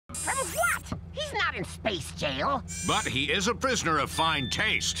in space jail. But he is a prisoner of fine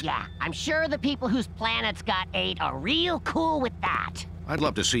taste. Yeah, I'm sure the people whose planets got ate are real cool with that. I'd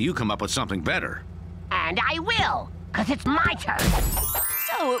love to see you come up with something better. And I will, because it's my turn.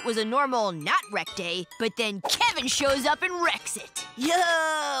 So it was a normal not wreck day, but then Kevin shows up and wrecks it. Yo,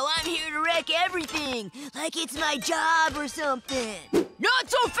 I'm here to wreck everything, like it's my job or something. Not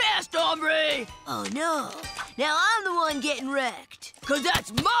so fast, hombre! Oh no, now I'm the one getting wrecked. Cause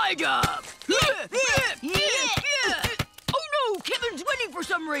that's my job! Oh no, Kevin's winning for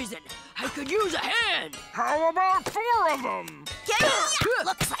some reason. I could use a hand. How about 4 of them?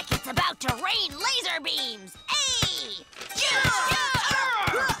 Looks like it's about to rain laser beams. Hey!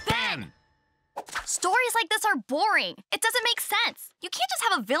 Ben! Stories like this are boring. It doesn't make sense. You can't just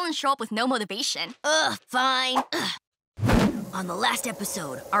have a villain show up with no motivation. Fine. On the last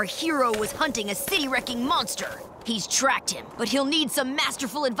episode, our hero was hunting a city-wrecking monster. He's tracked him, but he'll need some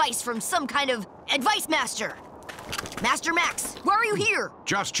masterful advice from some kind of advice master. Master Max, why are you here?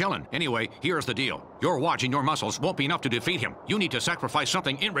 Just chillin'. Anyway, here's the deal. Your watch and your muscles won't be enough to defeat him. You need to sacrifice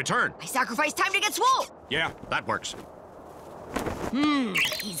something in return. I sacrificed time to get swole. Yeah, that works.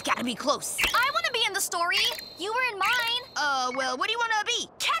 He's gotta be close. I want to be in the story. You were in mine. Well, what do you want to be?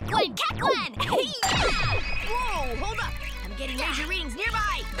 Catglen! Catglen! Yeah! Whoa, hold up. I'm getting laser readings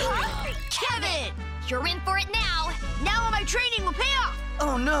nearby. Kevin! You're in for it now. Now all my training will pay off.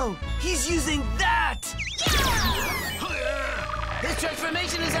 Oh no, he's using that! Yeah! His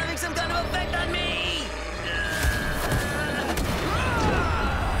transformation is having some kind of effect on me!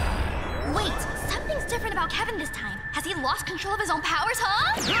 Wait, something's different about Kevin this time. Has he lost control of his own powers,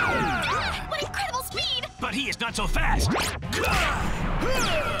 huh? What incredible speed! But he is not so fast!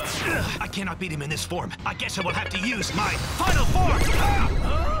 I cannot beat him in this form. I guess I will have to use my final form!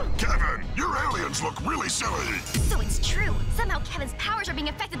 Kevin, your aliens look really silly. So it's true. Somehow Kevin's powers are being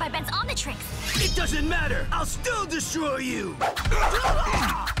affected by Ben's Omnitrix. It doesn't matter! I'll still destroy you!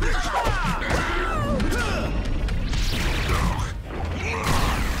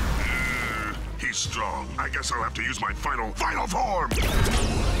 He's strong. I guess I'll have to use my final form!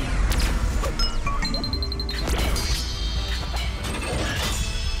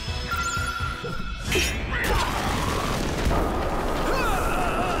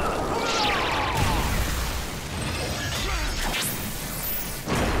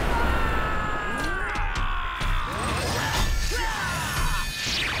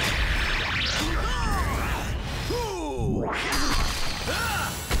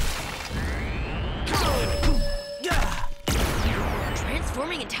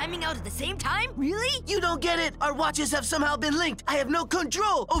 Transforming and timing out at the same time? Really? You don't get it! Our watches have somehow been linked. I have no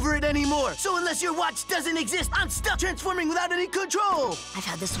control over it anymore. So unless your watch doesn't exist, I'm stuck transforming without any control! I've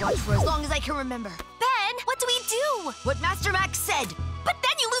had this watch for as long as I can remember. Ben, what do we do? What Master Max said. But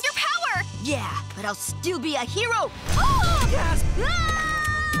then you lose your power! Yeah, but I'll still be a hero. Oh! Yes!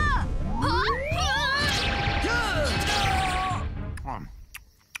 Ah! Huh?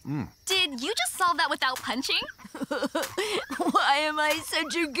 Did you just solve that without punching? Why am I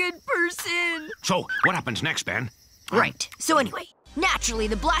such a good person? So, what happens next, Ben? Right. So anyway, naturally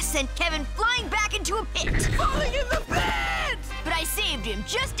the blast sent Kevin flying back into a pit. Falling in the pit! But I saved him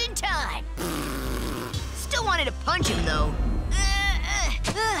just in time. Still wanted to punch him, though.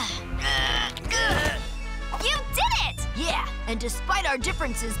 You did it! Yeah, and despite our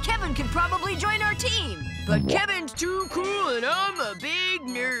differences, Kevin could probably join our team. But Kevin's too cool and I'm a big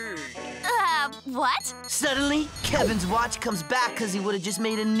nerd. What? Suddenly, Kevin's watch comes back because he would have just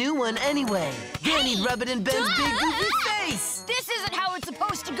made a new one anyway. Then he'd rub it in Ben's big goofy face. This isn't how it's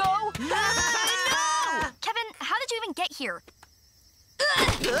supposed to go. No! Kevin, how did you even get here?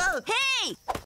 Hey!